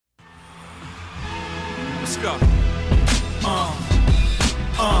Let's go. Turn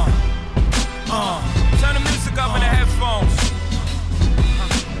the music up in the headphones.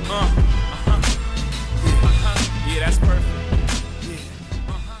 Yeah, that's perfect.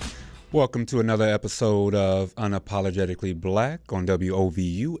 Welcome to another episode of Unapologetically Black on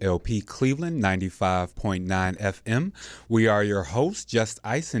WOVU LP Cleveland 95.9 FM. We are your hosts, Just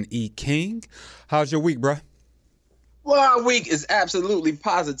Ice and E. King. How's your week, bruh? Well, our week is absolutely,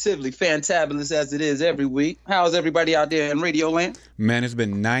 positively fantabulous as it is every week. How's everybody out there in Radio Land? Man, it's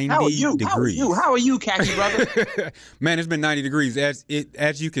been 90 degrees. How are you, khaki brother? Man, it's been 90 degrees. As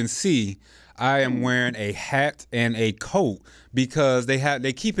you can see, I am wearing a hat and a coat because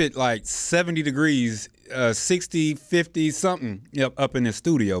they keep it like 70 degrees, 60, 50 something up in the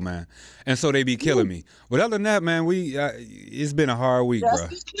studio, man. And so they be killing me. But other than that, man, it's been a hard week, bro.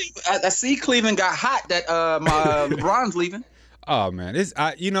 I see Cleveland got hot that LeBron's leaving. Oh man,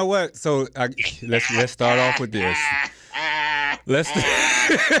 you know what? So let's start off with this.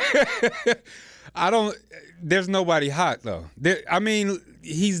 There's nobody hot though.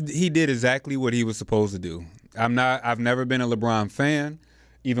 He did exactly what he was supposed to do. I've never been a LeBron fan.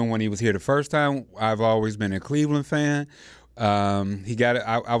 Even when he was here the first time, I've always been a Cleveland fan. He got it.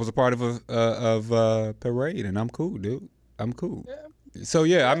 I was a part of a parade, and I'm cool, dude. I'm cool. Yeah. So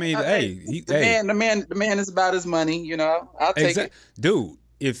yeah, I mean, the man is about his money, you know. I'll take it, dude.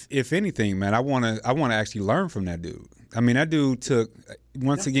 If anything, man, I wanna actually learn from that dude. I mean, that dude took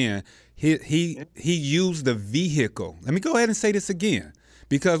again. He used the vehicle. Let me go ahead and say this again,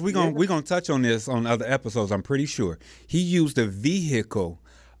 because we're gonna touch on this on other episodes. I'm pretty sure he used the vehicle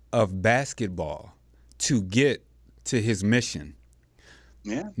of basketball to get to his mission.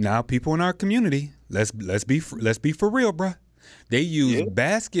 Yeah. Now, people in our community, let's be for real, bruh. They use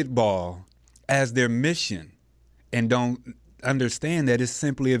basketball as their mission and don't understand that it's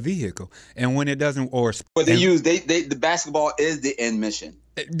simply a vehicle. And when it doesn't, the basketball is the end mission.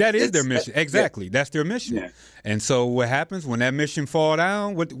 That is their mission. Exactly. Yeah. That's their mission. Yeah. And so what happens when that mission fall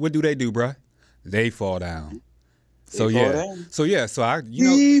down? What do they do, bruh? They fall down. So we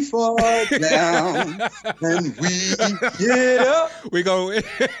fall down and we get up. We go,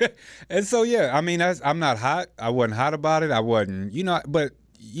 and so I mean, I'm not hot. I wasn't hot about it. I wasn't, But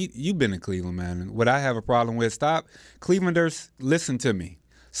you've been in Cleveland, man. What I have a problem with, Clevelanders, listen to me.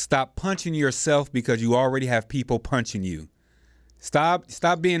 Stop punching yourself because you already have people punching you. Stop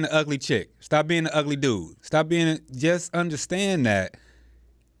being the ugly chick. Stop being the ugly dude. Just understand that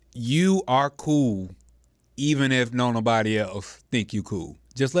you are cool. Even if nobody else think you cool.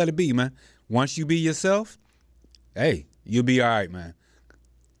 Just let it be, man. Once you be yourself, hey, you'll be all right, man.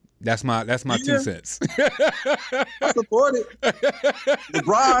 That's my 2 cents. I support it.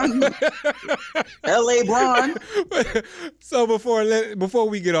 LeBron. L.A. Bron. So before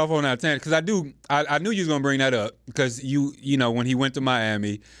we get off on that tangent, because I knew you was gonna bring that up, because you when he went to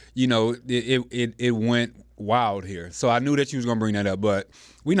Miami, it went wild here. So I knew that you was gonna bring that up, but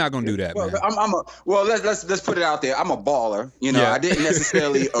we're not gonna do that, man. Let's put it out there. I'm a baller. I didn't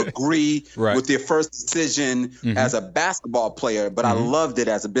necessarily agree with your first decision as a basketball player, but I loved it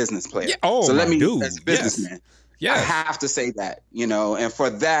as a business player. Yeah. Oh, so dude. As a businessman, I have to say that. And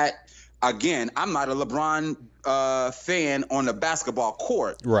for that, again, I'm not a LeBron fan on the basketball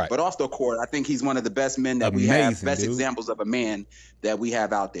court, right? But off the court, I think he's one of the best men that we have, best examples of a man that we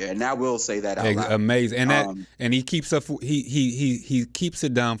have out there, and I will say that out loud. Amazing, and he keeps up. He keeps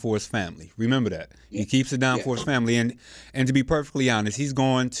it down for his family. Remember that he keeps it down for his family, and to be perfectly honest, he's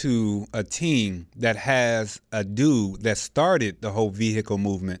going to a team that has a dude that started the whole vehicle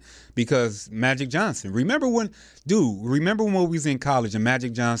movement, because Magic Johnson. Remember when we was in college and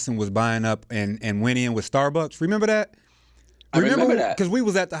Magic Johnson was buying up and went in with Starbucks? Remember that? I remember that because we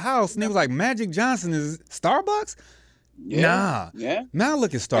was at the house and it was like, Magic Johnson is Starbucks. Yeah. Nah. Yeah. Now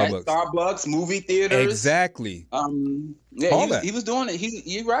look at Starbucks. Starbucks, movie theaters. Exactly. He was doing it.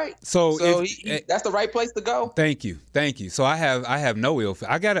 You're right. So that's the right place to go. Thank you. So I have no ill.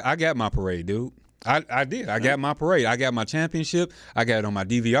 I got my parade, dude. I did. I got my parade. I got my championship. I got it on my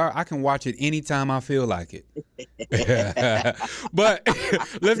DVR. I can watch it anytime I feel like it. But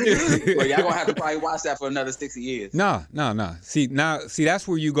let's get. Well, y'all gonna have to probably watch that for another 60 years. No. See, that's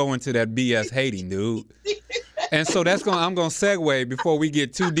where you go into that BS hating, dude. And so I'm gonna segue before we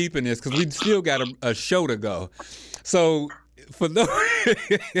get too deep in this, because we still got a show to go. So for those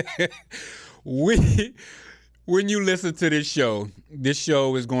when you listen to this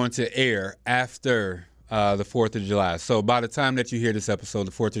show is going to air after the 4th of July. So by the time that you hear this episode,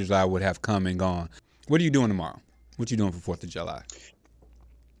 the 4th of July would have come and gone. What are you doing tomorrow? What you doing for 4th of July?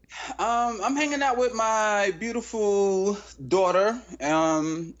 I'm hanging out with my beautiful daughter,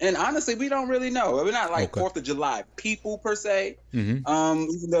 and honestly, we don't really know. We're not like 4th of July people per se, even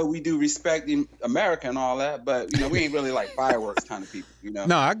though we do respect America and all that. But we ain't really like fireworks kind of people.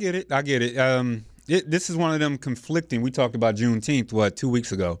 No, I get it. This is one of them conflicting. We talked about Juneteenth 2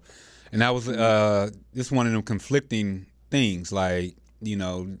 weeks ago, and that was this is one of them conflicting things. Like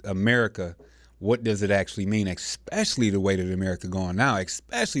America. What does it actually mean, especially the way that America going now,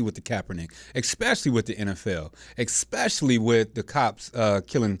 especially with the Kaepernick, especially with the NFL, especially with the cops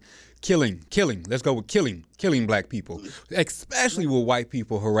killing. Let's go with killing black people, especially with white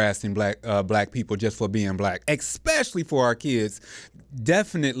people harassing black people just for being black, especially for our kids,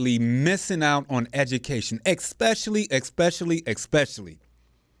 definitely missing out on education, especially.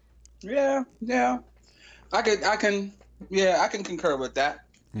 Yeah, I can concur with that.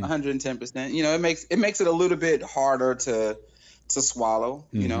 110%. It makes it a little bit harder to swallow.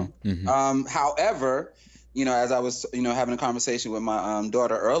 However, as I was having a conversation with my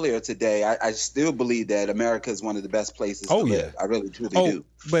daughter earlier today, I still believe that America is one of the best places to live. I really truly do.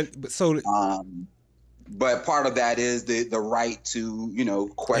 But part of that is the right to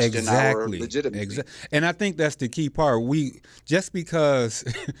question our legitimacy. And I think that's the key part.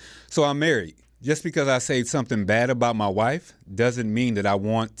 So I'm married. Just because I say something bad about my wife doesn't mean that I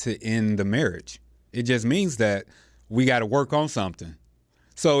want to end the marriage. It just means that we got to work on something.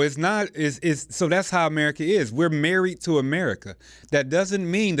 So so that's how America is. We're married to America. That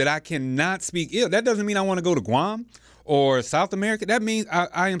doesn't mean that I cannot speak ill. That doesn't mean I want to go to Guam or South America. That means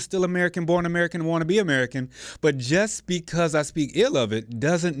I am still American, born American, want to be American. But just because I speak ill of it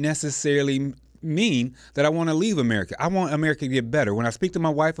doesn't necessarily mean that I want to leave America. I want America to get better. When I speak to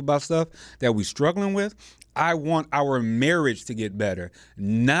my wife about stuff that we're struggling with, I want our marriage to get better,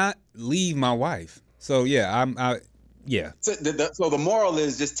 not leave my wife. So yeah, So the moral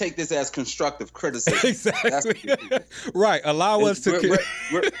is just take this as constructive criticism. Exactly. Right. Allow us to.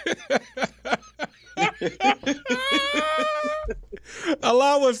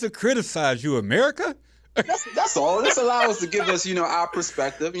 Allow us to criticize you, America. That's all. This allows us to give us, our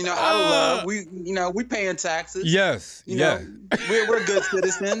perspective. Out of love, we paying taxes. Yes. We're good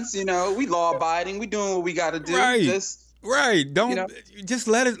citizens. We law abiding. We doing what we got to do. Right. Don't just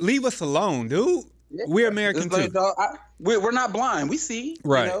leave us alone, dude. Yeah. We're American too. We're not blind. We see.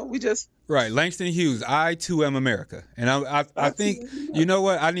 Right. We just. Right, Langston Hughes. I too am America, and I think you know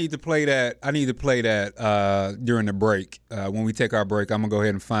what? I need to play that. During the break. When we take our break, I'm gonna go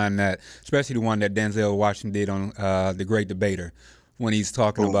ahead and find that, especially the one that Denzel Washington did on The Great Debater, when he's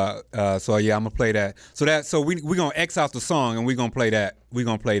talking about. So yeah, I'm gonna play that. So we're gonna X out the song and we're gonna play that.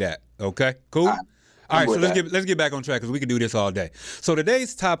 Okay, cool. All right. So let's get back on track because we can do this all day. So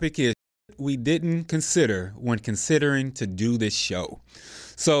today's topic is we didn't consider when considering to do this show.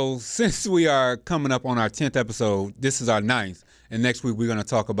 So since we are coming up on our 10th episode, this is our 9th, and next week we're going to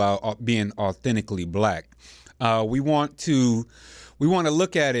talk about being authentically black. We want to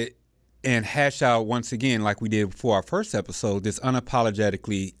look at it and hash out once again, like we did for our first episode, this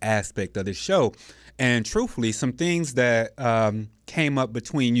unapologetically aspect of the show. And truthfully, some things that came up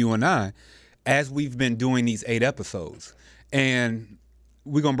between you and I as we've been doing these 8 episodes. And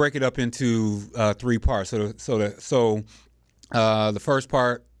we're going to break it up into 3 parts. So the first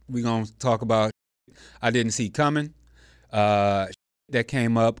part, we're going to talk about I didn't see coming. That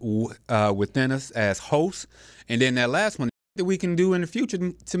came up within us as hosts. And then that last one that we can do in the future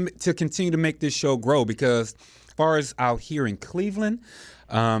to continue to make this show grow. Because as far as out here in Cleveland,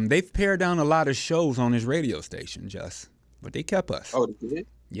 they've pared down a lot of shows on this radio station, but they kept us. Oh, they did?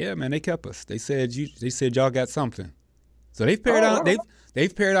 Yeah, man, they kept us. They said y'all got something. So they've pared down.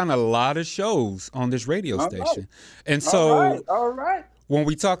 They've pared down a lot of shows on this radio station. And so all right. When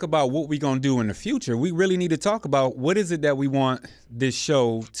we talk about what we're going to do in the future, we really need to talk about what is it that we want this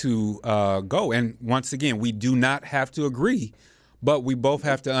show to go. And once again, we do not have to agree, but we both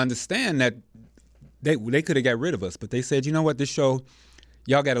have to understand that they could have got rid of us. But they said, you know what, this show,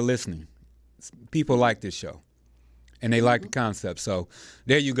 y'all got to listen. People like this show, and they like the concept. So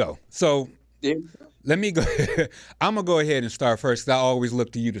there you go. So let me go. I'm going to go ahead and start first. I always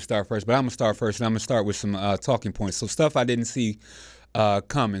look to you to start first, but I'm going to start first, and I'm going to start with some talking points. So stuff I didn't see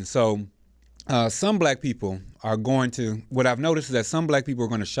coming. So some black people are going to, what I've noticed is that some black people are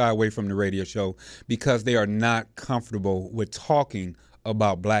going to shy away from the radio show because they are not comfortable with talking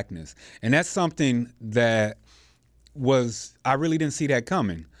about blackness. And that's something that I really didn't see that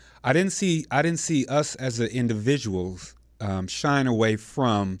coming. I didn't see us as individuals shying away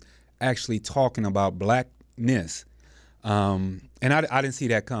from actually talking about blackness. And I didn't see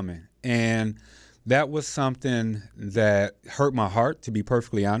that coming. And that was something that hurt my heart, to be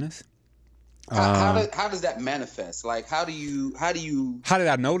perfectly honest. How does that manifest? Like, how did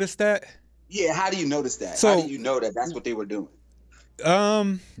I notice that? Yeah, how do you notice that? So, how do you know that that's what they were doing?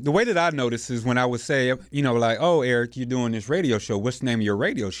 The way that I notice is when I would say, like, oh, Eric, you're doing this radio show. What's the name of your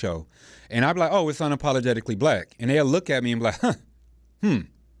radio show? And I'd be like, oh, it's Unapologetically Black. And they'll look at me and be like,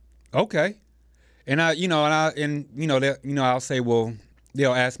 okay. And I'll say, well,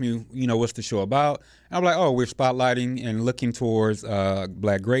 they'll ask me, what's the show about? And I'm like, oh, we're spotlighting and looking towards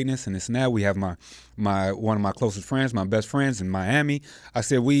Black greatness and this and that. We have one of my closest friends, my best friends in Miami. I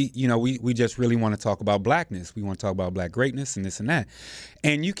said, we just really want to talk about Blackness. We want to talk about Black greatness and this and that.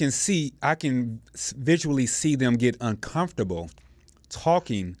 And I can visually see them get uncomfortable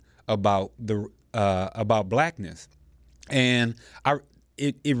talking about about Blackness. And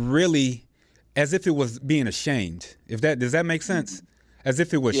it really, as if it was being ashamed. Does that make sense? As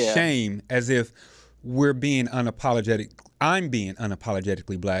if it was shame, as if we're being unapologetic. I'm being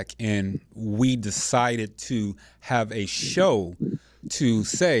unapologetically Black, and we decided to have a show to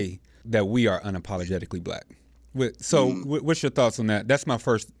say that we are unapologetically Black. So, what's your thoughts on that? That's my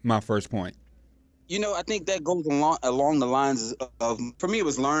first point. I think that goes along the lines of, for me, it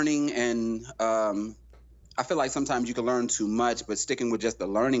was learning, and I feel like sometimes you can learn too much, but sticking with just the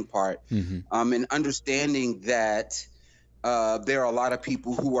learning part, and understanding that there are a lot of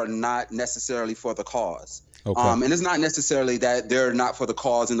people who are not necessarily for the cause. Okay. And it's not necessarily that they're not for the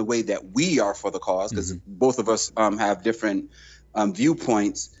cause in the way that we are for the cause, because both of us have different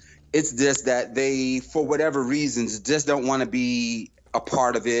viewpoints. It's just that they, for whatever reasons, just don't want to be a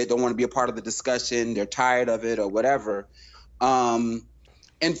part of it, don't want to be a part of the discussion, they're tired of it or whatever. And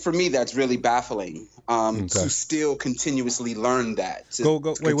for me, that's really baffling, to still continuously learn that.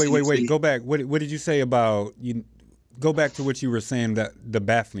 Wait. Go back. What did you say about you? Go back to what you were saying, that the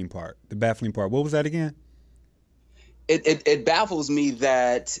baffling part. What was that again? It baffles me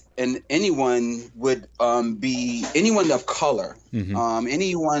that anyone would be anyone of color,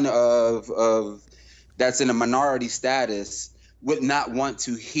 anyone of that's in a minority status would not want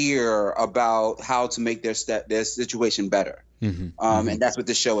to hear about how to make their situation better. And that's what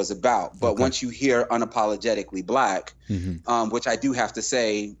this show is about. But once you hear Unapologetically Black, which I do have to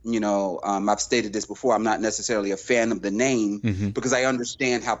say, I've stated this before, I'm not necessarily a fan of the name because I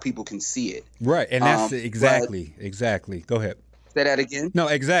understand how people can see it. Right. And that's exactly. Go ahead. Say that again? No,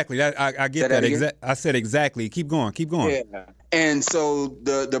 exactly. I get that. I said exactly. Keep going. Yeah. And so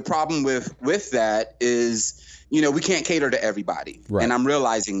the problem with that is, we can't cater to everybody. Right. And I'm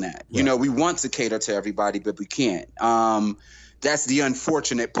realizing that. Right. We want to cater to everybody, but we can't. That's the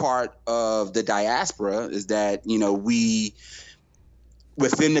unfortunate part of the diaspora, is that, we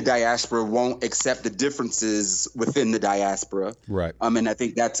within the diaspora won't accept the differences within the diaspora. Right. And I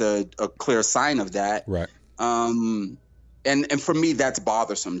think that's a clear sign of that. Right. And for me, that's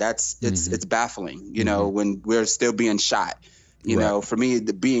bothersome. It's baffling, when we're still being shot. For me,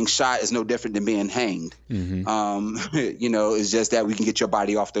 being shot is no different than being hanged. It's just that we can get your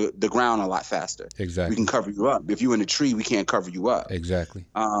body off the ground a lot faster. Exactly. We can cover you up. If you're in a tree, we can't cover you up. Exactly.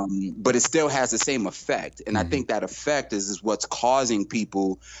 But it still has the same effect. And I think that effect is what's causing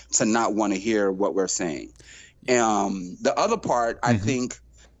people to not want to hear what we're saying. The other part, I think,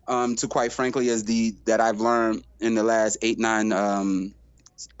 to quite frankly, is that I've learned in the last 8-9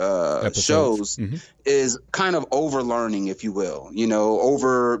 shows is kind of over learning, if you will,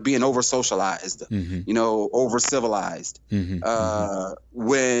 over being over socialized, over civilized,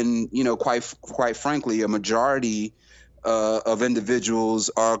 when, quite frankly, a majority of individuals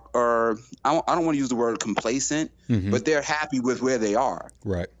are I don't want to use the word complacent, but they're happy with where they are.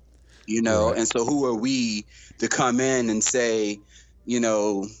 Right. Right. And so who are we to come in and say,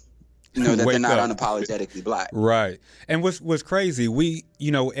 that they're not unapologetically Black. Right. And what's crazy,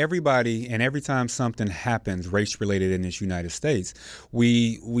 everybody, and every time something happens race-related in this United States,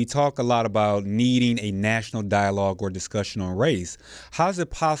 we talk a lot about needing a national dialogue or discussion on race. How is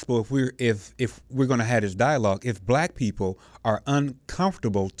it possible if we're going to have this dialogue if Black people are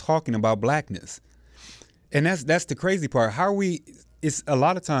uncomfortable talking about Blackness? And that's the crazy part. How are we... It's a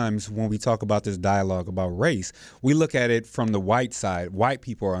lot of times when we talk about this dialogue about race, we look at it from the white side. White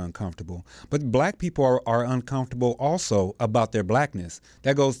people are uncomfortable, but Black people are uncomfortable also about their Blackness.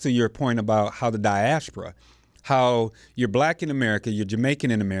 That goes to your point about how the diaspora, how you're Black in America, you're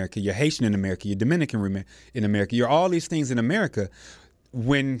Jamaican in America, you're Haitian in America, you're Dominican in America, you're all these things in America.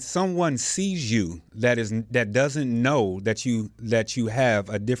 When someone sees you that doesn't know that you have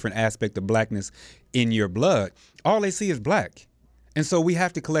a different aspect of Blackness in your blood, all they see is Black. And so we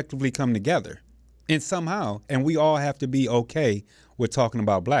have to collectively come together and we all have to be okay with talking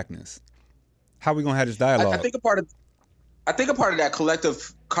about Blackness. How are we gonna have this dialogue? I think a part of that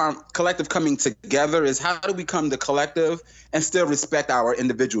collective coming together is how do we come the collective and still respect our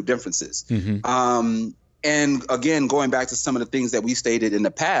individual differences. And again, going back to some of the things that we stated in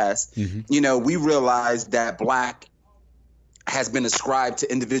the past, we realized that Black has been ascribed to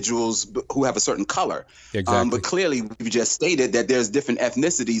individuals who have a certain color. Exactly. But clearly, we just stated that there's different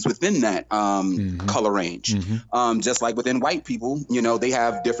ethnicities within that color range. Just like within white people, they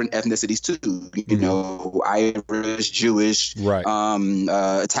have different ethnicities too. Irish, Jewish,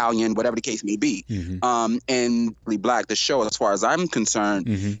 Italian, whatever the case may be. And Black, the show, as far as I'm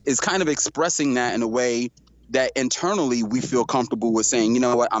concerned, is kind of expressing that in a way that internally we feel comfortable with saying, you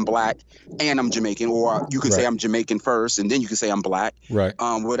know what, I'm Black and I'm Jamaican, or you could say I'm Jamaican first and then you could say I'm Black,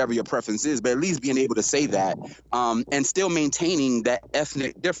 whatever your preference is, but at least being able to say that and still maintaining that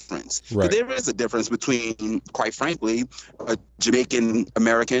ethnic difference. But there is a difference between, quite frankly, a Jamaican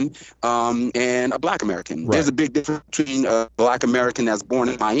American and a Black American. There's a big difference between a Black American that's born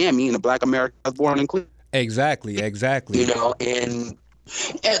in Miami and a Black American that's born in Cleveland. Exactly. And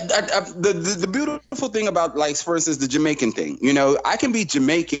the beautiful thing about, like, for instance, the Jamaican thing, I can be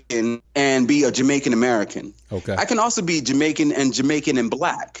Jamaican and be a Jamaican American. Okay. I can also be Jamaican and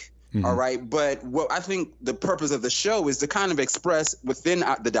Black. All right. But what I think the purpose of the show is to kind of express within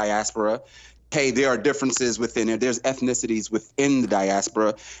the diaspora, hey, there are differences within it. There's ethnicities within the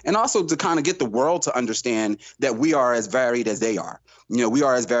diaspora. And also to kind of get the world to understand that we are as varied as they are. We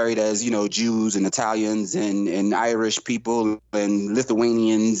are as varied as, Jews and Italians and Irish people and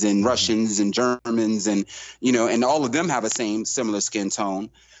Lithuanians and Russians and Germans and, and all of them have a similar skin tone.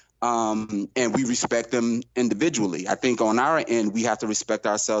 And we respect them individually. I think on our end, we have to respect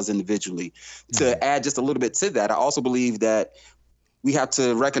ourselves individually. To add just a little bit to that, I also believe that we have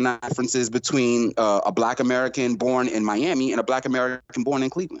to recognize differences between a Black American born in Miami and a Black American born in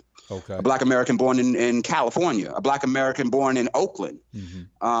Cleveland. Okay. A Black American born in California, a Black American born in Oakland.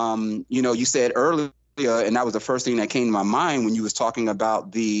 You said earlier, and that was the first thing that came to my mind when you was talking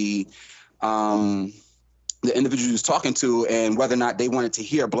about the individual you was talking to and whether or not they wanted to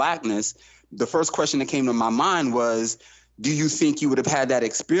hear Blackness. The first question that came to my mind was, do you think you would have had that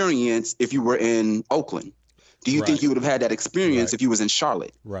experience if you were in Oakland? Do you think you would have had that experience if you was in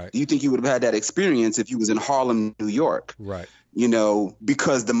Charlotte? Right. Do you think you would have had that experience if you was in Harlem, New York? Right.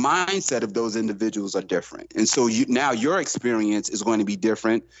 Because the mindset of those individuals are different. And so now your experience is going to be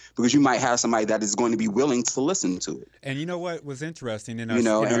different because you might have somebody that is going to be willing to listen to it. And you know what was interesting in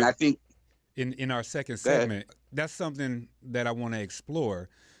I think in our second segment, that's something that I want to explore.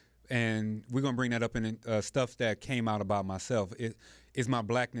 And we're going to bring that up in stuff that came out about myself. Is my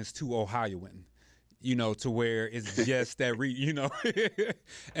Blackness too Ohioan? To where it's just that,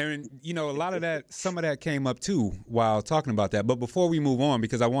 and, a lot of that, some of that came up too while talking about that. But before we move on,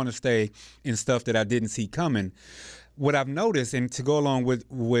 because I want to stay in stuff that I didn't see coming, what I've noticed, and to go along with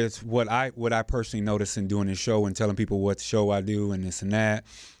what I personally noticed in doing this show and telling people what show I do and this and that,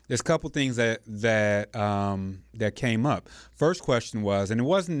 there's a couple things that came up. First question was, and it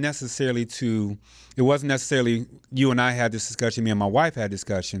wasn't necessarily you and I had this discussion, me and my wife had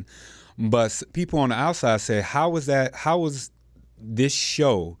discussion, but people on the outside say, how is this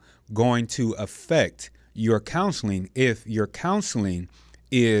show going to affect your counseling if your counseling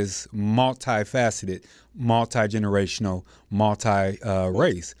is multifaceted, multi-generational,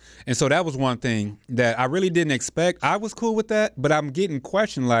 multi-race? And so that was one thing that I really didn't expect. I was cool with that, but I'm getting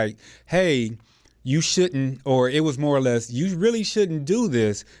questioned like, hey, you shouldn't, or it was more or less, you really shouldn't do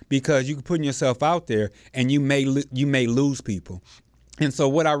this because you're putting yourself out there and you may lose people. And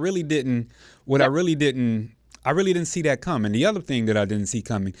so I really didn't see that coming. The other thing that I didn't see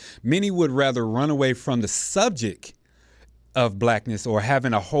coming, many would rather run away from the subject of Blackness or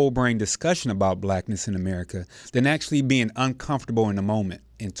having a whole brain discussion about Blackness in America than actually being uncomfortable in the moment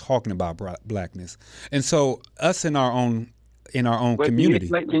and talking about Blackness. And so us in our own community.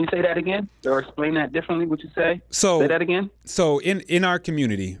 Can you say that again or explain that differently? What you say? Say that again. So in our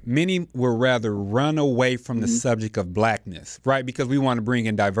community, many would rather run away from the subject of Blackness, right? Because we want to bring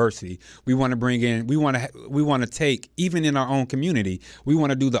in diversity. We want to take, even in our own community, we want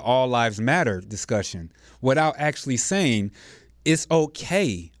to do the All Lives Matter discussion without actually saying it's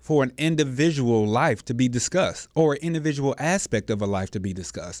okay for an individual life to be discussed or an individual aspect of a life to be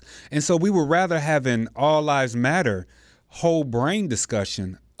discussed. And so we would rather have an All Lives Matter whole brain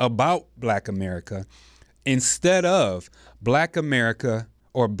discussion about Black America instead of Black America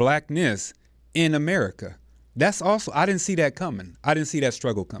or Blackness in America. That's also, I didn't see that coming. I didn't see that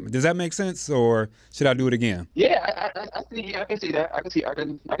struggle coming. Does that make sense, or should I do it again? Yeah, I see. I can see that. I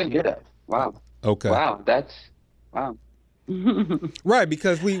can hear that. Wow. Okay. Wow, wow. Right,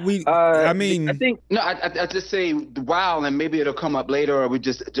 because we I think I just say wow, and maybe it'll come up later, or we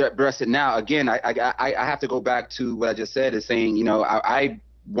just address it now. Again, I have to go back to what I just said, is saying, you know, I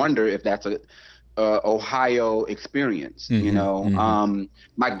wonder if that's a Ohio experience. You know,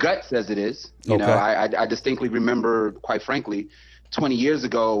 my gut says it is. You know, I distinctly remember, quite frankly, 20 years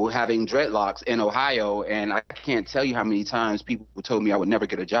ago having dreadlocks in Ohio, and I can't tell you how many times people told me I would never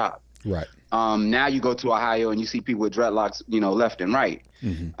get a job. Right. Now you go to Ohio and you see people with dreadlocks, you know, left and right,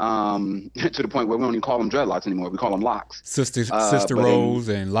 to the point where we don't even call them dreadlocks anymore. We call them locks. Sister Rose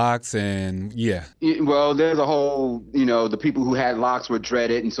and locks, and yeah. Well, there's a whole, you know, the people who had locks were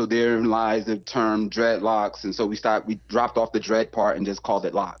dreaded, and so therein lies the term dreadlocks, and so we dropped off the dread part and just called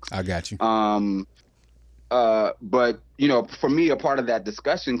it locks. I got you. But you know, for me, a part of that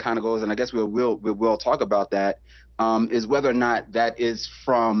discussion kind of goes, and I guess we'll talk about that, is whether or not that is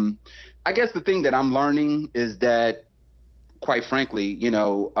from. I guess the thing that I'm learning is that, quite frankly, you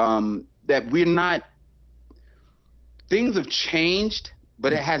know, that we're not. Things have changed,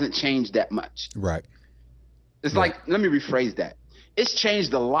 but it hasn't changed that much. Right. It's like, let me rephrase that. It's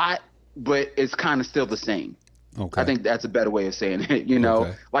changed a lot, but it's kind of still the same. Okay. I think that's a better way of saying it. You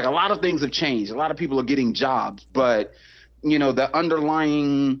know, like a lot of things have changed. A lot of people are getting jobs, but, you know, the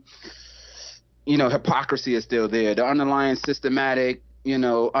underlying, you know, hypocrisy is still there. The underlying systematic, you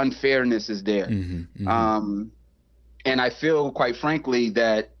know, unfairness is there. And I feel, quite frankly,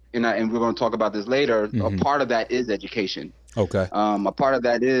 that, and we're going to talk about this later, a part of that is education. Okay. A part of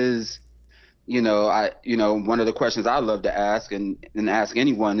that is, you know, one of the questions I love to ask and ask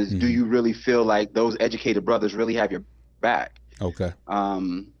anyone is, do you really feel like those educated brothers really have your back? Okay.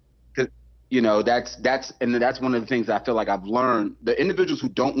 'Cause, you know, that's one of the things I feel like I've learned. The individuals who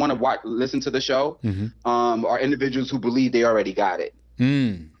don't want to listen to the show are individuals who believe they already got it.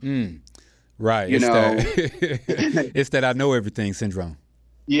 Right. It's that I know everything syndrome.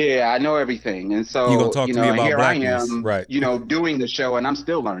 Yeah, I know everything, and so you're gonna talk to me about here blackness. I am, right? You know, doing the show, and I'm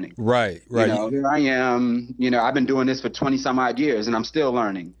still learning. Right. You know, here I am. You know, I've been doing this for 20 some odd years, and I'm still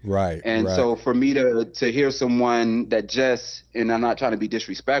learning. Right. And so for me to hear someone that just, and I'm not trying to be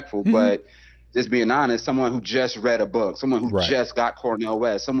disrespectful, but just being honest, someone who just read a book, someone who just got Cornel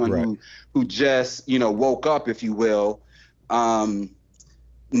West, someone who just, you know, woke up, if you will.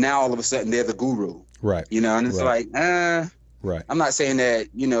 Now all of a sudden they're the guru. Right. You know, and it's like, right. I'm not saying that,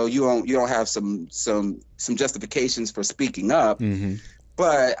 you know, you don't have some justifications for speaking up,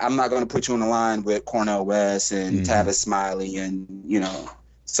 but I'm not going to put you on the line with Cornel West and Tavis Smiley and, you know,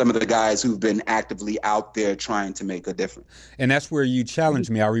 some of the guys who've been actively out there trying to make a difference. And that's where you challenged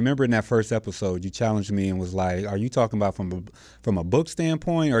me. I remember in that first episode, you challenged me and was like, are you talking about from a book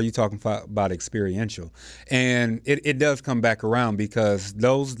standpoint, or are you talking about experiential? And it does come back around, because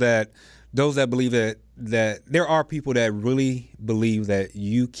those that believe that there are people that really believe that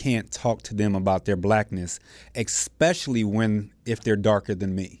you can't talk to them about their blackness, especially if they're darker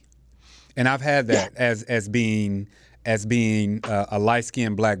than me. And I've had that as being a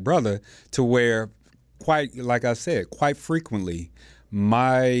light-skinned black brother, to where, quite like I said, quite frequently,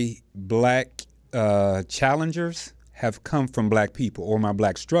 my black challengers have come from black people, or my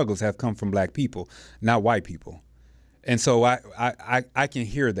black struggles have come from black people, not white people. And so I can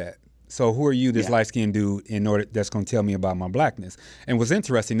hear that. So who are you, this light-skinned dude, that's going to tell me about my blackness? And what's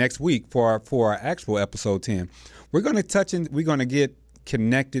interesting, next week for our actual episode 10, we're going to get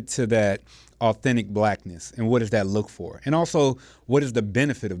connected to that authentic blackness, and what does that look for? And also, what is the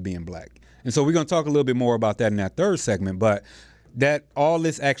benefit of being black? And so we're going to talk a little bit more about that in that third segment, but that all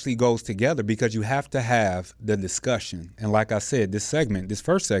this actually goes together, because you have to have the discussion. And like I said, this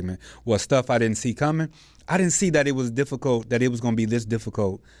first segment was stuff I didn't see coming. I didn't see that it was difficult, that it was going to be this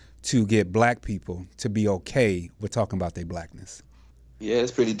difficult to get black people to be okay with talking about their blackness. Yeah,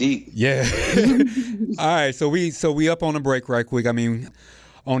 it's pretty deep. Yeah. All right, so we up on a break right quick. I mean,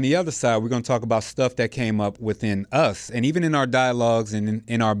 on the other side, we're going to talk about stuff that came up within us, and even in our dialogues and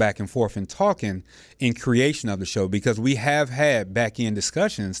in our back and forth and talking in creation of the show, because we have had back-end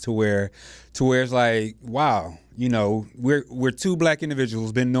discussions to where it's like, wow, you know, we're two black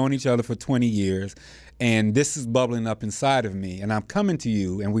individuals, been knowing each other for 20 years, and this is bubbling up inside of me, and I'm coming to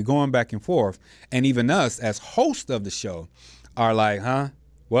you, and we're going back and forth, and even us as hosts of the show are like, huh?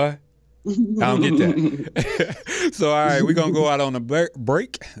 What? I don't get that. So, all right, we're going to go out on a break.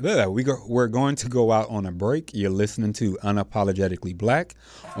 We're going to go out on a break. You're listening to Unapologetically Black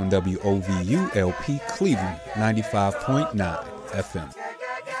on WOVU LP Cleveland 95.9 FM.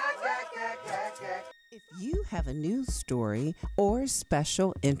 If you have a news story or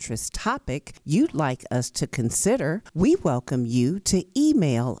special interest topic you'd like us to consider, we welcome you to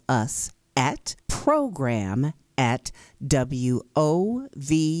email us at program@WOVU.org. at WOVU.org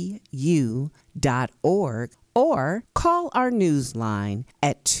or call our news line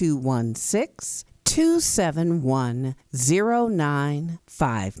at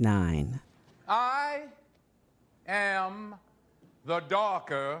 216-271-0959. I am the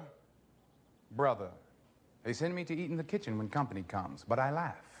darker brother. They send me to eat in the kitchen when company comes, but I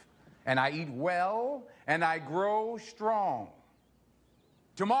laugh. And I eat well, and I grow strong.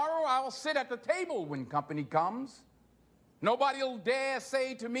 Tomorrow I'll sit at the table when company comes. Nobody'll dare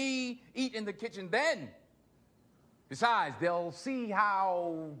say to me, eat in the kitchen then. Besides, they'll see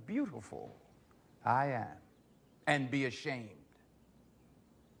how beautiful I am and be ashamed.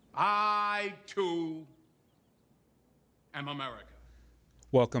 I, too, am America.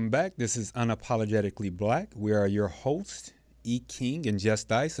 Welcome back. This is Unapologetically Black. We are your hosts, E. King and Just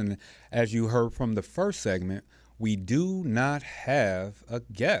Dice. And as you heard from the first segment, we do not have a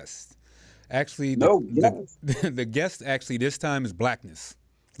guest. Actually, the guest actually this time is blackness.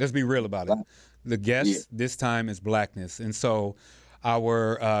 Let's be real about it. The guest this time is blackness. And so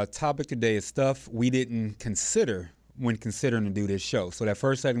our topic today is stuff we didn't consider when considering to do this show. So that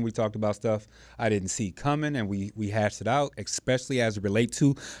first segment we talked about stuff I didn't see coming, and we hashed it out, especially as it relates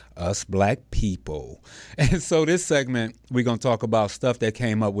to us black people. And so this segment, we're going to talk about stuff that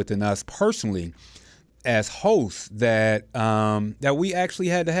came up within us personally as hosts that that we actually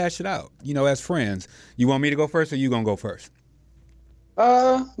had to hash it out, you know, as friends. You want me to go first, or you going to go first?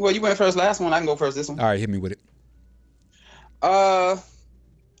 Well, you went first last one. I can go first this one. All right, hit me with it. I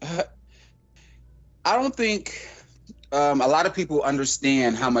don't think a lot of people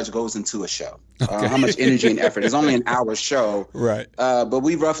understand how much goes into a show, how much energy and effort. It's only an hour show. Right. But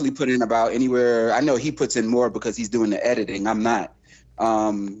we roughly put in about anywhere. I know he puts in more because he's doing the editing. I'm not.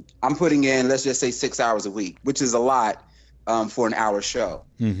 I'm putting in, let's just say 6 hours a week, which is a lot for an hour show.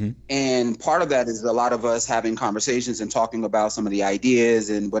 Mm-hmm. And part of that is a lot of us having conversations and talking about some of the ideas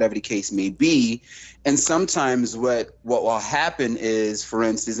and whatever the case may be. And sometimes what will happen is, for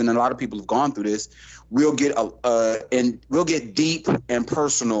instance, and a lot of people have gone through this, we'll get deep and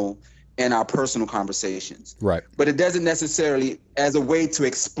personal in our personal conversations. Right. But it doesn't necessarily, as a way to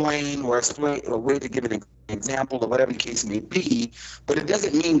explain or a way to give an example or whatever the case may be, but it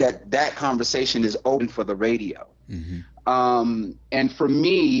doesn't mean that conversation is open for the radio. Mm-hmm. And for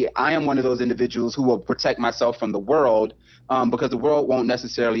me, I am one of those individuals who will protect myself from the world because the world won't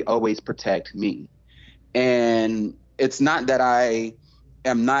necessarily always protect me. And it's not that I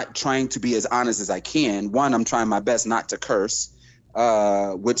am not trying to be as honest as I can. One, I'm trying my best not to curse,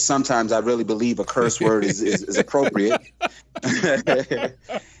 which sometimes I really believe a curse word is appropriate.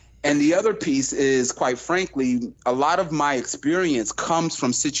 And the other piece is, quite frankly, a lot of my experience comes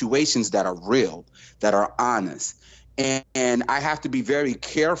from situations that are real, that are honest. And I have to be very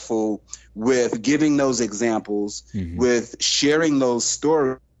careful with giving those examples, mm-hmm. with sharing those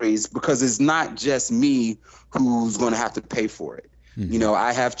stories, because it's not just me who's going to have to pay for it. Mm-hmm. You know,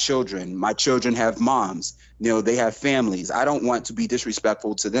 I have children. My children have moms. You know, they have families. I don't want to be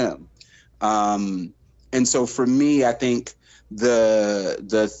disrespectful to them. And so for me, I think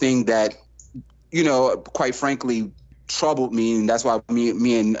the thing that, you know, quite frankly, troubled me, and that's why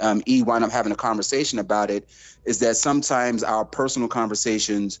me and E wound up having a conversation about it, is that sometimes our personal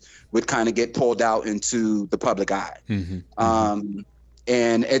conversations would kind of get pulled out into the public eye. Mm-hmm.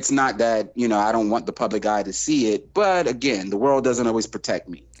 And it's not that, you know, I don't want the public eye to see it, but again, the world doesn't always protect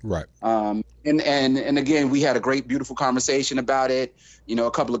me. Right. And again, we had a great, beautiful conversation about it. You know,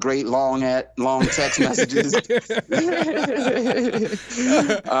 a couple of great long text messages. But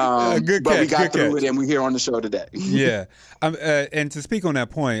we got through it, and we're here on the show today. Yeah. And to speak on that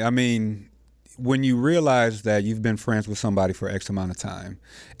point, I mean, when you realize that you've been friends with somebody for X amount of time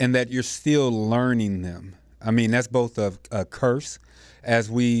and that you're still learning them, I mean, that's both a curse as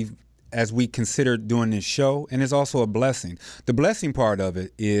we consider doing this show, and it's also a blessing. The blessing part of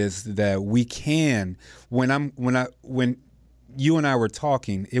it is that we can, when you and I were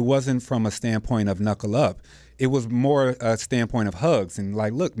talking, it wasn't from a standpoint of knuckle up. It was more a standpoint of hugs and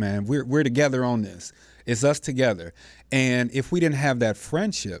like, look, man, we're together on this. It's us together. And if we didn't have that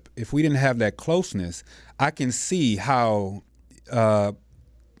friendship, if we didn't have that closeness, I can see how it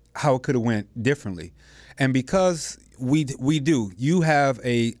could have went differently. And because we do, you have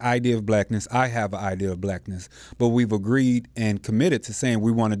an idea of blackness, I have an idea of blackness, but we've agreed and committed to saying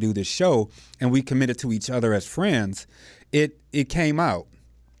we want to do this show, and we committed to each other as friends. It came out,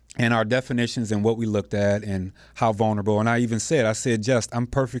 and our definitions and what we looked at and how vulnerable. And I said, I'm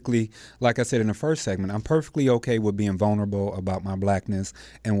perfectly, like I said in the first segment, I'm perfectly okay with being vulnerable about my blackness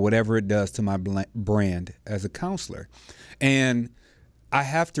and whatever it does to my brand as a counselor. And I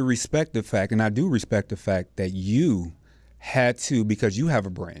have to respect the fact, and I do respect the fact that you had to, because you have a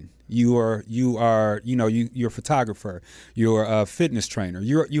brand. You're a photographer. You're a fitness trainer.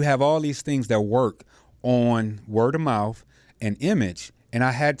 You have all these things that work on word of mouth and image, and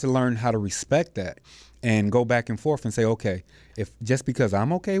I had to learn how to respect that and go back and forth and say, okay, if just because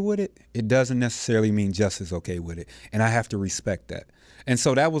I'm okay with it, it doesn't necessarily mean Justice okay with it, and I have to respect that. And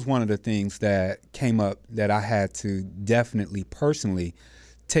so that was one of the things that came up that I had to definitely personally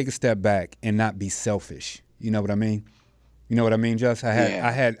take a step back and not be selfish. You know what I mean? You know what I mean, Just? I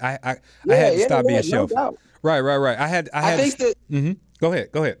had to stop being selfish. No, right. I think that. Mm-hmm. Go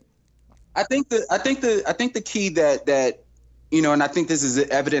ahead. I think the key that and I think this is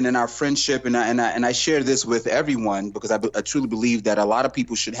evident in our friendship, and I share this with everyone because I truly believe that a lot of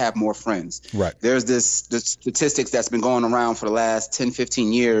people should have more friends. Right. There's the statistics that's been going around for the last 10,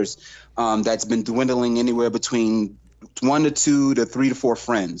 15 years that's been dwindling anywhere between 1 to 2 to 3 to 4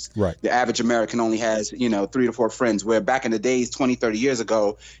 friends. Right. The average American only has, 3 to 4 friends, where back in the days, 20, 30 years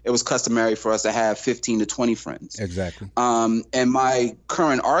ago, it was customary for us to have 15 to 20 friends. Exactly. And my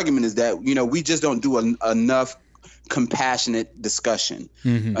current argument is that, we just don't do enough compassionate discussion,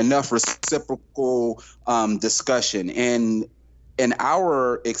 enough reciprocal discussion. And in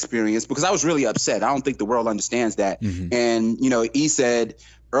our experience, because I was really upset, I don't think the world understands that. And, he said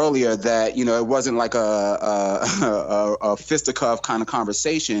earlier that, it wasn't like a fisticuff kind of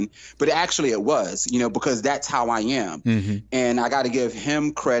conversation, but actually it was, because that's how I am. And I got to give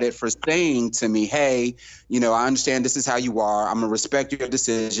him credit for saying to me, hey, I understand this is how you are. I'm going to respect your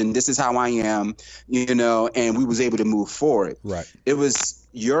decision. This is how I am, and we was able to move forward. Right. It was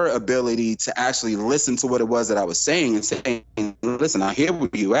your ability to actually listen to what it was that I was saying and say, listen, I hear where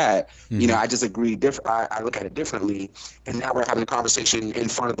you at. I just agree. I look at it differently. And now we're having a conversation in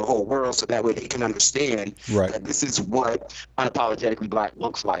front of the whole world so that way they can understand that this is what unapologetically Black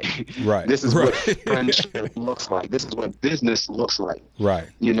looks like. Right. This is what friendship looks like. This is what business looks like. Right.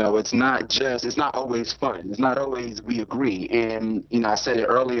 It's not always fun. It's not always we agree. And, I said it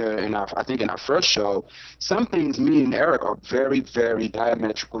earlier I think in our first show, some things me and Eric are very, very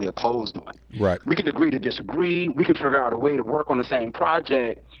diametrically opposed on. Right. We can agree to disagree. We can figure out a way to work on the same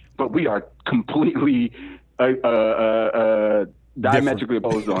project, but we are completely diametrically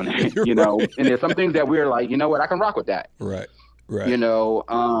opposed on it, And there's some things that we're like, you know what, I can rock with that. Right. And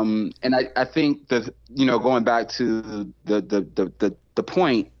I think that, going back to the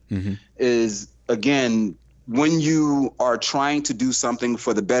point is, again, when you are trying to do something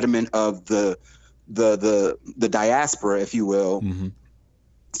for the betterment of the diaspora, if you will,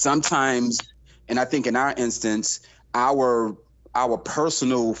 sometimes, and I think in our instance, our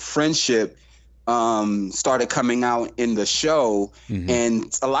personal friendship started coming out in the show,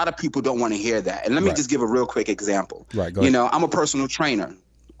 and a lot of people don't want to hear that. And let me just give a real quick example. Right, go ahead. I'm a personal trainer,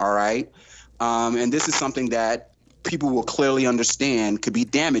 all right? And this is something that people will clearly understand could be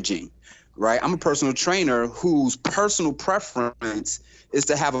damaging, right? I'm a personal trainer whose personal preference is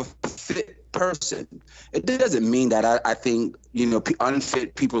to have a fit person. It doesn't mean that I think,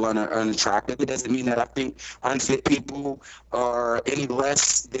 unfit people are unattractive. It doesn't mean that I think unfit people are any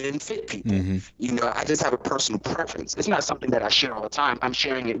less than fit people. I just have a personal preference. It's not something that I share all the time. I'm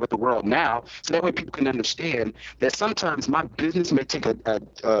sharing it with the world now, so that way people can understand that sometimes my business may take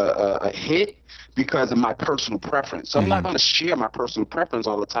a hit because of my personal preference. So I'm not going to share my personal preference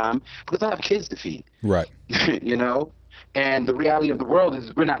all the time because I have kids to feed. Right. And the reality of the world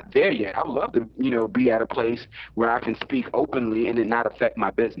is we're not there yet. I would love to, be at a place where I can speak openly and it not affect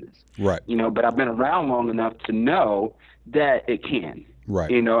my business. Right. But I've been around long enough to know that it can. Right.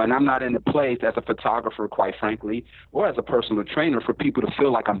 And I'm not in a place as a photographer, quite frankly, or as a personal trainer for people to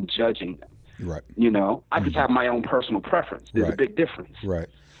feel like I'm judging them. Right. I just have my own personal preference. There's a big difference. Right.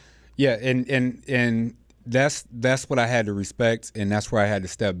 Yeah, and that's what I had to respect, and that's where I had to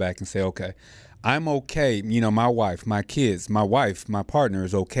step back and say, okay, I'm okay. My wife, my kids, my partner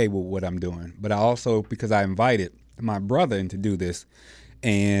is okay with what I'm doing. But I also, because I invited my brother in to do this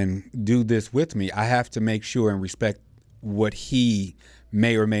and do this with me, I have to make sure and respect what he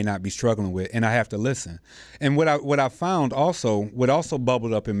may or may not be struggling with, and I have to listen. And what I found also, what also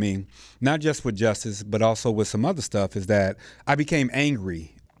bubbled up in me, not just with Justice, but also with some other stuff, is that I became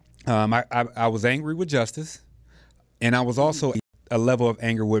angry. I was angry with Justice, and I was also a level of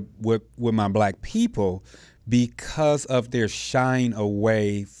anger with my Black people because of their shying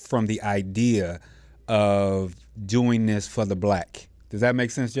away from the idea of doing this for the Black. Does that make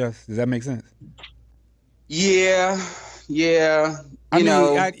sense, Just? Does that make sense? Yeah. And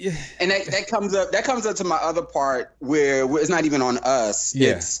that comes up to my other part where it's not even on us.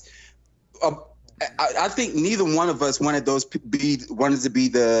 Yeah. It's I think neither one of us wanted to be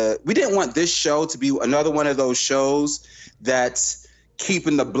we didn't want this show to be another one of those shows that's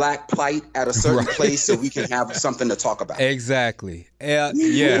keeping the black plight at a certain place so we can have something to talk about. Exactly.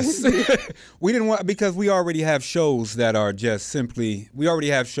 Yes. We didn't want, because we already have shows that are just simply,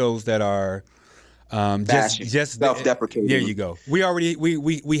 just self-deprecating. There you go.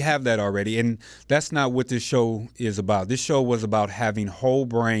 We have that already, and that's not what this show is about. This show was about having whole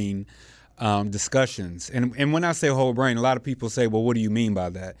brain discussions, and when I say whole brain, a lot of people say, well, what do you mean by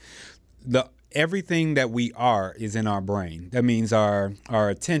that? Everything that we are is in our brain. That means our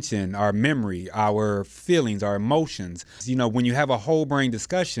attention, our memory, our feelings, our emotions. You know, when you have a whole brain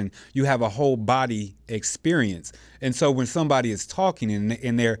discussion, you have a whole body experience. And so when somebody is talking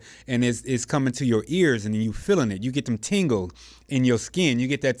and it's coming to your ears and you feeling it, you get them tingle in your skin, you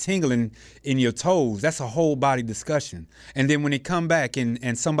get that tingling in your toes. That's a whole body discussion. And then when it come back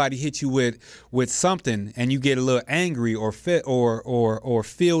and somebody hits you with something and you get a little angry or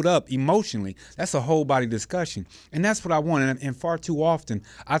filled up emotionally, that's a whole body discussion. And that's what I want. And far too often,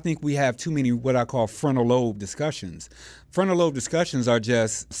 I think we have too many what I call frontal lobe discussions. Frontal lobe discussions are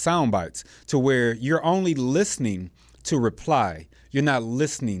just sound bites to where you're only listening to reply. You're not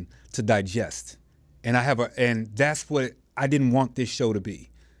listening to digest. And that's what I didn't want this show to be.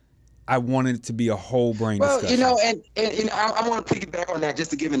 I wanted it to be a whole brain discussion. Well, and I want to piggyback on that just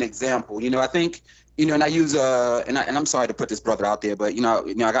to give an example. You know, I think, and I use and I'm sorry to put this brother out there, but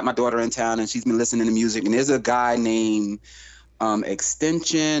I got my daughter in town and she's been listening to music, and there's a guy named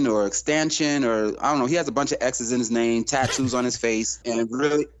Extension or I don't know. He has a bunch of X's in his name, tattoos on his face, and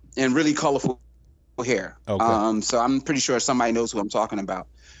really colorful hair. Okay. So I'm pretty sure somebody knows who I'm talking about.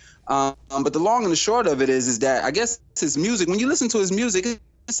 But the long and the short of it is that I guess his music, when you listen to his music, it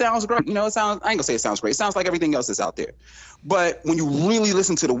sounds great. I ain't gonna say it sounds great. It sounds like everything else that's out there. But when you really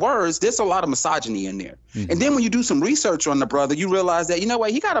listen to the words, there's a lot of misogyny in there. Mm-hmm. And then when you do some research on the brother, you realize that,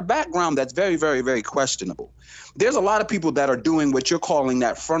 he got a background that's very, very, very questionable. There's a lot of people that are doing what you're calling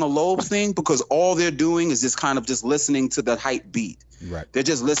that frontal lobe thing, because all they're doing is just kind of just listening to the hype beat. Right. They're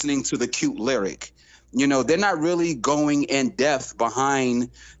just listening to the cute lyric. They're not really going in depth behind,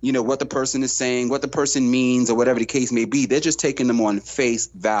 what the person is saying, what the person means, or whatever the case may be. They're just taking them on face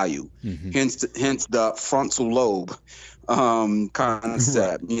value. Mm-hmm. Hence the frontal lobe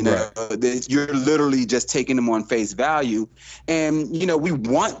concept. Right. You're literally just taking them on face value. And, we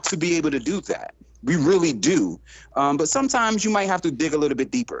want to be able to do that. We really do. But sometimes you might have to dig a little bit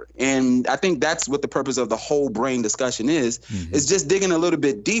deeper. And I think that's what the purpose of the whole brain discussion is just digging a little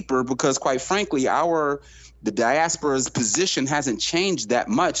bit deeper, because quite frankly, the diaspora's position hasn't changed that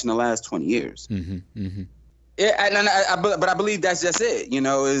much in the last 20 years. Mm-hmm. Mm-hmm. But I believe that's just it,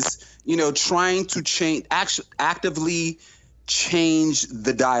 trying to actively change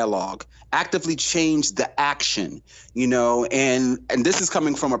the dialogue, actively change the action, and this is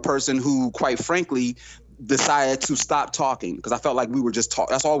coming from a person who, quite frankly, decided to stop talking because I felt like we were just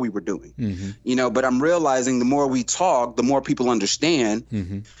talking. That's all we were doing, but I'm realizing the more we talk, the more people understand.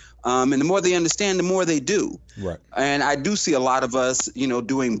 Mm-hmm. And the more they understand, the more they do. Right. And I do see a lot of us,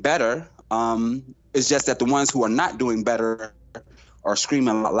 doing better. It's just that the ones who are not doing better are screaming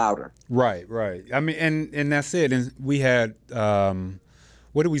a lot louder. Right. I mean, and that's it. And we had,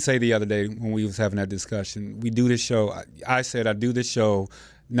 what did we say the other day when we was having that discussion? We do this show. I said I do this show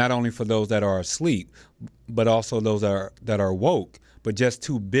not only for those that are asleep, but also those that are woke, but just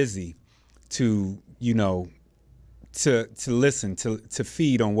too busy to to listen, to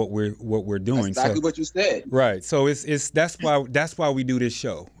feed on what we're doing. That's exactly what you said. Right. So that's why we do this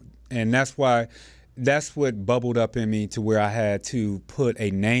show, and that's what bubbled up in me to where I had to put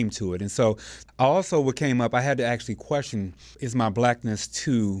a name to it. And so also what came up, I had to actually question, is my blackness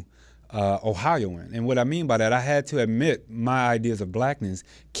too Ohioan? And what I mean by that, I had to admit my ideas of blackness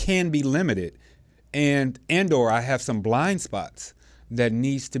can be limited, or I have some blind spots that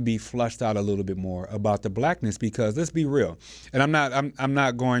needs to be flushed out a little bit more about the blackness, because let's be real. And I'm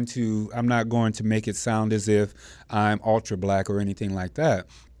not going to make it sound as if I'm ultra black or anything like that.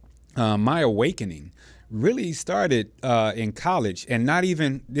 My awakening really started in college, and not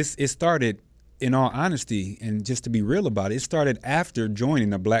even this. It started, in all honesty, and just to be real about it, it started after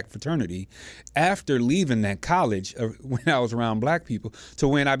joining a black fraternity, after leaving that college when I was around black people, to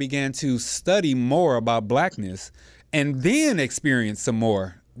when I began to study more about blackness, and then experience some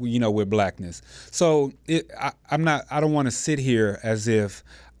more, with blackness. So I don't want to sit here as if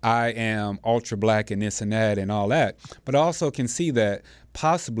I am ultra black and this and that and all that, but I also can see that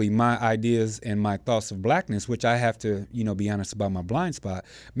possibly my ideas and my thoughts of blackness, which I have to, be honest about my blind spot,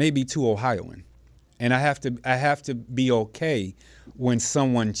 may be too Ohioan. And I have to be okay when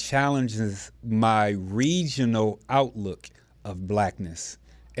someone challenges my regional outlook of blackness.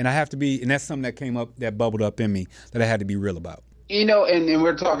 And I have to be, and that's something that came up, that bubbled up in me, that I had to be real about. You know, and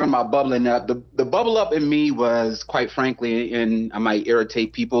we're talking about bubbling up. The bubble up in me was, quite frankly, and I might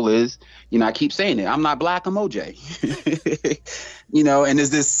irritate people, is, you know, I keep saying it, I'm not black, I'm OJ. You know, and there's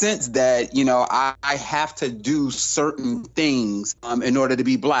this sense that, you know, I have to do certain things in order to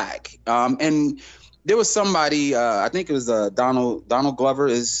be black. And there was somebody, I think it was Donald Glover,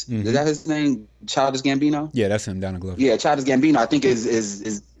 is that his name? Childish Gambino? Yeah, that's him, Donald Glover. Yeah, Childish Gambino, I think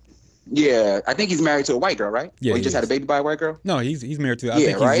is yeah, I think he's married to a white girl, right? Yeah, or he just had a baby by a white girl? No, he's married to, I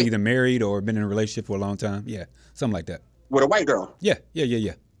think he's either married or been in a relationship for a long time. Yeah, something like that. With a white girl? Yeah.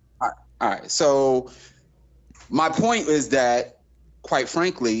 All right. So my point is that, quite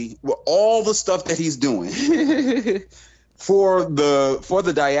frankly, with all the stuff that he's doing for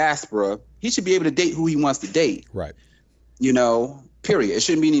the diaspora, he should be able to date who he wants to date. Right. You know, period. It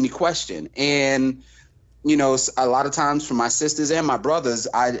shouldn't be any question. And you know, a lot of times for my sisters and my brothers,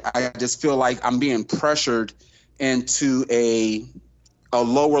 I just feel like I'm being pressured into a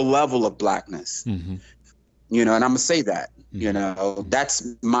lower level of blackness. You know, and I'm gonna say that. You know, that's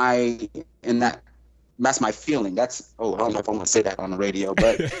my feeling. That's I don't know if I want to say that on the radio,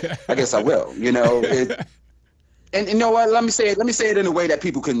 but I guess I will. You know, and you know what? Let me say it in a way that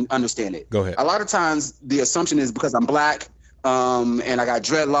people can understand it. Go ahead. A lot of times the assumption is because I'm black, and I got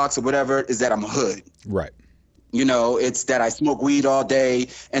dreadlocks or whatever, is that I'm a hood. Right. You know, it's that I smoke weed all day,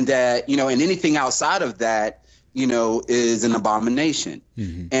 and that, you know, and anything outside of that, you know, is an abomination.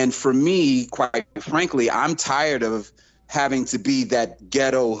 And for me, quite frankly, I'm tired of having to be that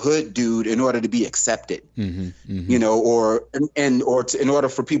ghetto hood dude in order to be accepted, you know, or in order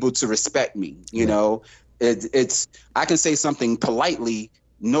for people to respect me. You know, it's I can say something politely,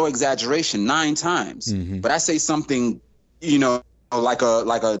 no exaggeration, 9 times, but I say something, you know, like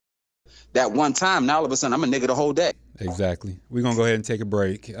a that one time, now all of a sudden I'm a nigga the whole day. Exactly. We're going to go ahead and take a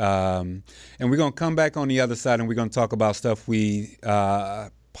break. And we're going to come back on the other side, and we're going to talk about stuff we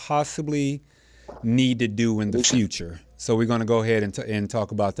possibly need to do in the future. So we're going to go ahead and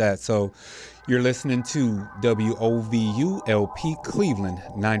talk about that. So you're listening to WOVU LP Cleveland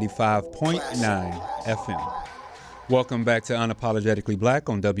 95.9 FM. Welcome back to Unapologetically Black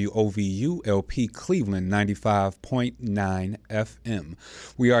on WOVU LP Cleveland 95.9 FM.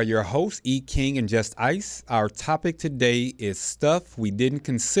 We are your hosts, E. King and Just Ice. Our topic today is stuff we didn't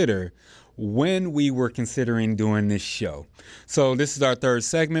consider when we were considering doing this show. So this is our third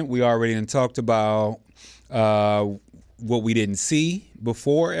segment. We already talked about what we didn't see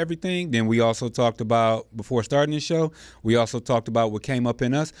before everything. Then we also talked about, before starting the show, we also talked about what came up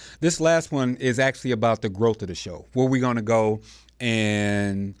in us. This last one is actually about the growth of the show, where we're going to go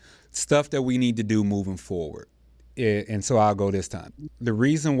and stuff that we need to do moving forward. And so I'll go this time. The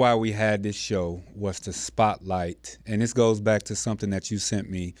reason why we had this show was to spotlight, and this goes back to something that you sent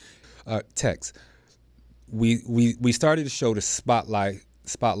me, text. We started the show to spotlight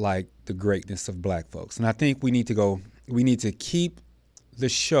the greatness of black folks. And I think we need to keep the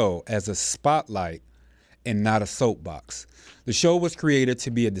show as a spotlight and not a soapbox. The show was created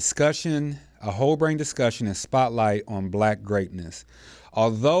to be a discussion, a whole brain discussion and spotlight on black greatness.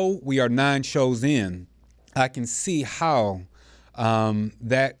 Although we are 9 shows in, I can see how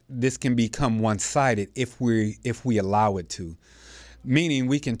that this can become one-sided if we allow it to. Meaning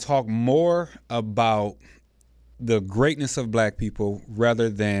we can talk more about the greatness of black people rather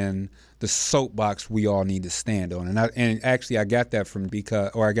than the soapbox we all need to stand on. And actually I got that from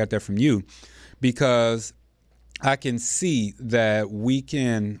you because I can see that we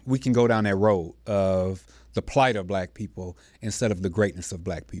can go down that road of the plight of black people instead of the greatness of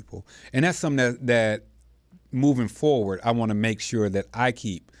black people. And that's something that moving forward, I want to make sure that I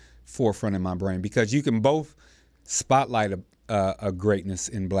keep forefront in my brain, because you can both spotlight a greatness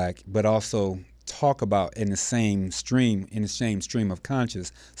in black, but also talk about in the same stream of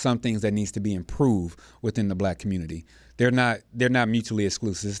conscious some things that needs to be improved within the black community. They're not mutually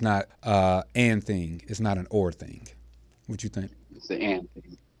exclusive. It's not and thing. It's not an or thing. What you think? It's the and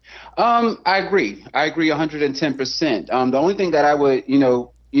thing. I agree 110%. The only thing that I would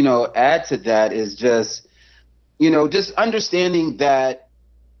add to that is just understanding that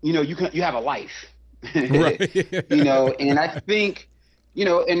you have a life. Right. And I think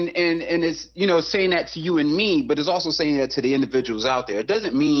and it's saying that to you and me, but it's also saying that to the individuals out there. It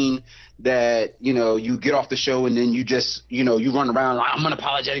doesn't mean that you get off the show and then you just you run around like, I'm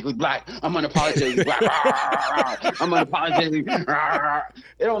unapologetically black, I'm unapologetically black, I'm unapologetically.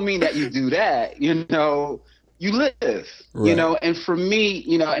 It don't mean that you do that. you live, right. you know. And for me,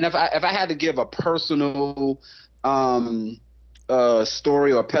 you know, and if I had to give a personal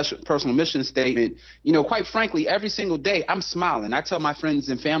story or personal mission statement, you know, quite frankly, every single day I'm smiling. I tell my friends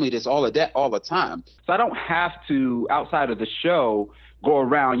and family this all the time. So I don't have to, outside of the show, go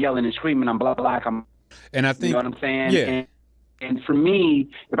around yelling and screaming, I'm black, and I think, you know what I'm saying? Yeah. And for me,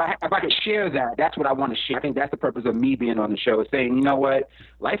 if I could share that, that's what I want to share. I think that's the purpose of me being on the show, is saying, you know what,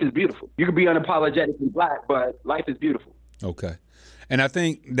 life is beautiful. You can be unapologetically black, but life is beautiful. Okay. And I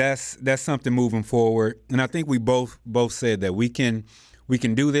think that's something moving forward. And I think we both said that we can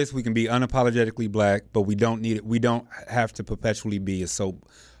do this. We can be unapologetically black, but we don't need it. We don't have to perpetually be a soapbox.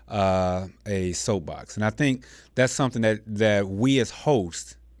 And I think that's something that we as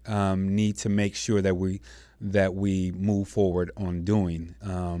hosts need to make sure that we move forward on doing.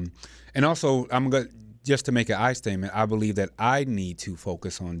 And also, just to make an I statement, I believe that I need to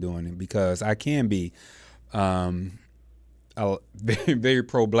focus on doing it, because I can be very, very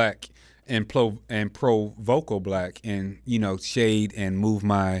pro-black and pro-vocal black, and, you know, shade and move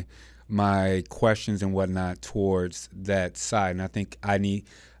my questions and whatnot towards that side. And I think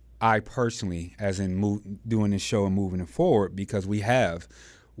I personally, as in doing this show and moving it forward, because we have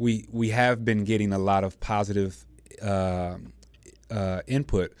been getting a lot of positive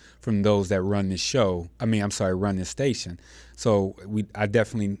input from those that run this show. Run this station. So I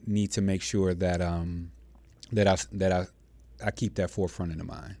definitely need to make sure that I keep that forefront in the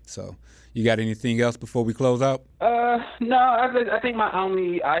mind. So, you got anything else before we close out? No. I think my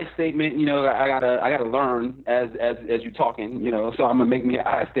only I statement, you know, I gotta learn as you're talking, you know. So I'm gonna make me an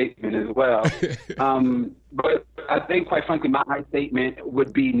I statement as well. But I think, quite frankly, my I statement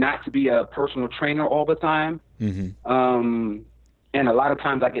would be not to be a personal trainer all the time. Mm-hmm. And a lot of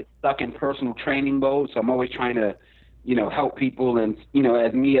times I get stuck in personal training mode. So I'm always trying to, you know, help people. And, you know,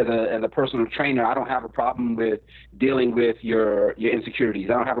 as a personal trainer, I don't have a problem with dealing with your insecurities.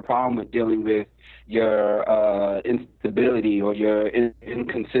 I don't have a problem with dealing with your instability or your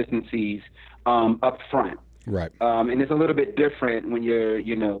inconsistencies up front. Right. And it's a little bit different when you're,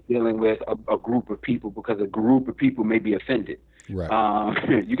 you know, dealing with a group of people, because a group of people may be offended.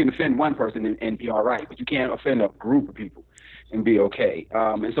 Right. You can offend one person and be all right, but you can't offend a group of people and be okay.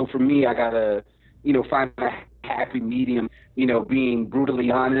 And so for me, I gotta, you know, find a happy medium, you know, being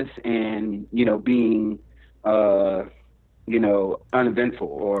brutally honest and, you know, being, you know, uneventful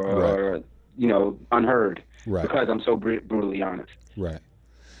or you know, unheard, right, because I'm so brutally honest. Right.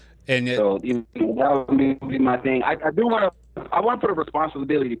 And so, you know, that would be my thing. I want to put a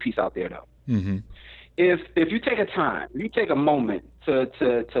responsibility piece out there, though. Mm-hmm. If you take a moment to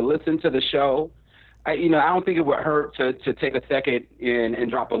listen to the show, I don't think it would hurt to take a second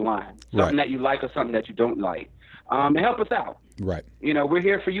and drop a line, something that you like or something that you don't like, and help us out. Right. You know, we're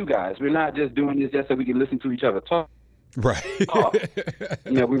here for you guys. We're not just doing this just so we can listen to each other talk. Right.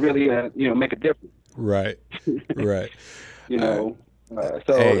 You know, we really, you know, make a difference. Right. Right. You know,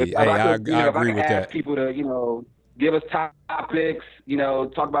 so I agree with that. People to, you know, give us topics, you know,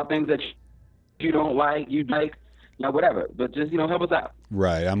 talk about things that you don't like, you like, you know, whatever. But just, you know, help us out.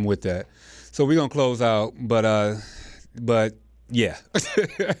 Right. I'm with that. So we're gonna close out, but yeah,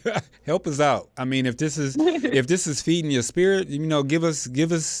 help us out. I mean, if this is feeding your spirit, you know, give us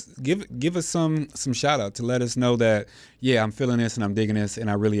some shout out to let us know that, yeah, I'm feeling this and I'm digging this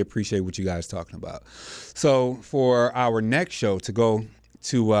and I really appreciate what you guys talking about. So for our next show to go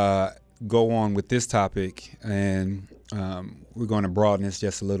on with this topic, and we're going to broaden this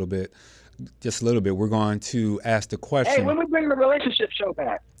just a little bit. We're going to ask the question. Hey, when we bring the relationship show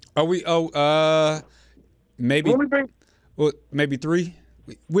back? Are we? Maybe. When we bring. Well, maybe 3.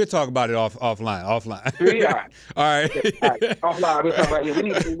 We'll talk about it offline. 3, all right. All right. Offline, we'll talk about it. We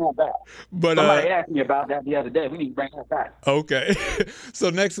need to bring that back. But somebody asked me about that the other day. We need to bring that back. Okay. So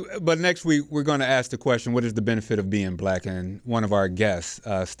next week we're going to ask the question: what is the benefit of being black? And one of our guests,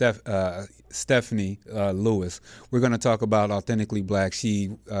 Stephanie Lewis, we're going to talk about Authentically Black.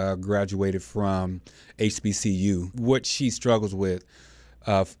 She graduated from HBCU. What she struggles with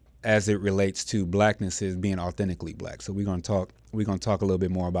as it relates to blackness is being authentically black. So we're going to talk a little bit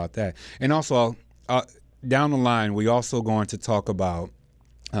more about that. And also down the line, we also going to talk about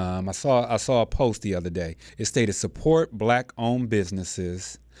I saw a post the other day. It stated, support black-owned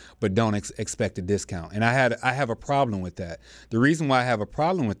businesses, but don't expect a discount. And I have a problem with that. The reason why I have a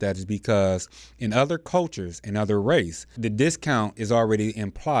problem with that is because in other cultures, in other race, the discount is already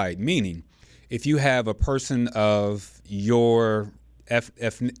implied, meaning if you have a person of your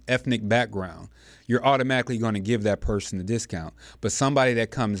ethnic background, you're automatically going to give that person a discount. But somebody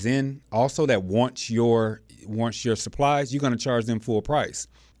that comes in also that wants your supplies, you're going to charge them full price.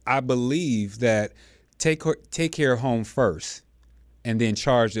 I believe that take care of home first, and then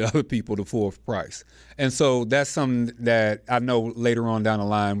charge the other people the full price. And so that's something that I know later on down the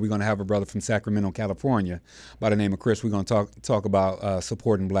line we're going to have a brother from Sacramento, California, by the name of Chris. We're going to talk about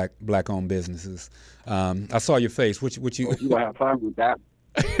supporting black-owned businesses. I saw your face. What you? You're going to have fun with that.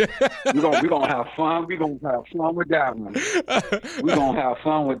 We're gonna have fun. We're gonna have fun with that one. We're gonna have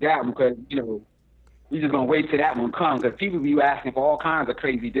fun with that one because we just gonna wait till that one comes. Because people be asking for all kinds of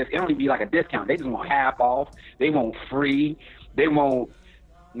crazy discounts. It don't even be like a discount. They just want half off. They want free. They want.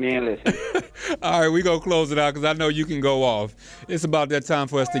 Man, listen. All right, we gonna close it out because I know you can go off. It's about that time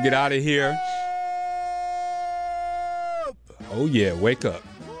for us to get out of here. Oh yeah, wake up.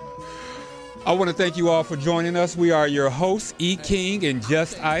 I want to thank you all for joining us. We are your hosts, E. King and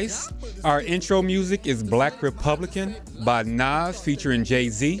Just Ice. Our intro music is Black Republican by Nas featuring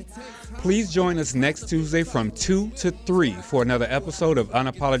Jay-Z. Please join us next Tuesday from 2 to 3 for another episode of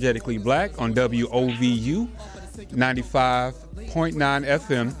Unapologetically Black on WOVU 95.9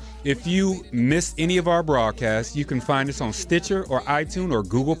 FM. If you missed any of our broadcasts, you can find us on Stitcher or iTunes or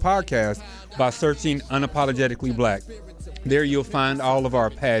Google Podcasts by searching Unapologetically Black. There you'll find all of our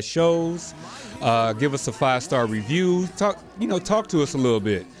past shows. Give us a 5-star review. Talk to us a little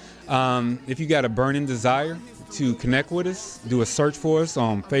bit. If you got a burning desire to connect with us, do a search for us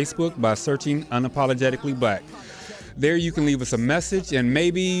on Facebook by searching Unapologetically Black. There you can leave us a message, and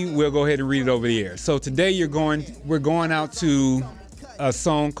maybe we'll go ahead and read it over the air. So today we're going out to a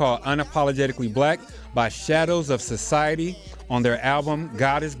song called Unapologetically Black by Shadows of Society on their album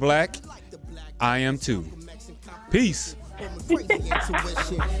God is Black, I Am Too. Peace.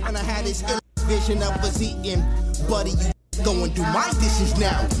 And I had this vision of us eating, buddy, you going through my dishes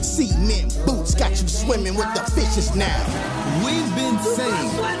now. Cement boots got you swimming with the fishes now. We've been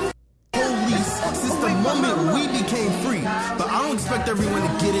saying police since the moment we became free, but I don't expect everyone to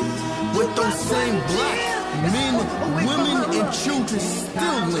get it with those same black men, women, and children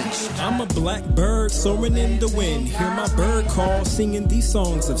still lynched. I'm a black bird soaring in the wind. Hear my bird call, singing these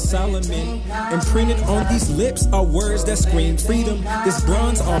songs of Solomon. Imprinted on these lips are words that scream freedom. This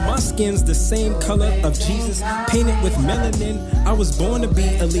bronze on my skin's the same color of Jesus, painted with melanin. I was born to be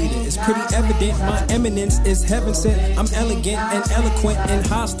a leader. It's pretty evident my eminence is heaven sent. I'm elegant and eloquent and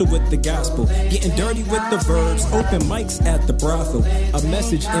hostile with the gospel. Getting dirty with the verbs, open mics at the brothel. A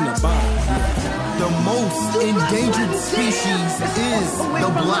message in a bottle. The most endangered species is the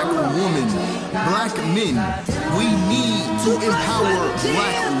black woman. Black men, we need to empower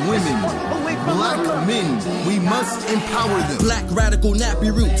black women. Black men, we must empower them. Black radical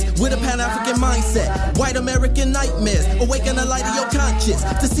nappy roots with a Pan-African mindset. White American nightmares, awaken the light of your conscience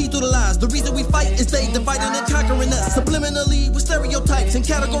to see through the lies. The reason we fight is they dividing and conquering us subliminally with stereotypes and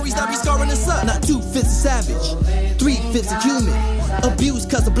categories that be scarring us up. Not 2/5 savage, 3/5 a human. Abused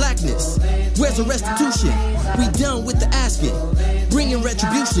cause of blackness. Where's the restitution? We done with the asking, bringing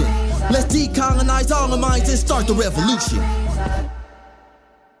retribution. Let's decolonize all our minds and start the revolution.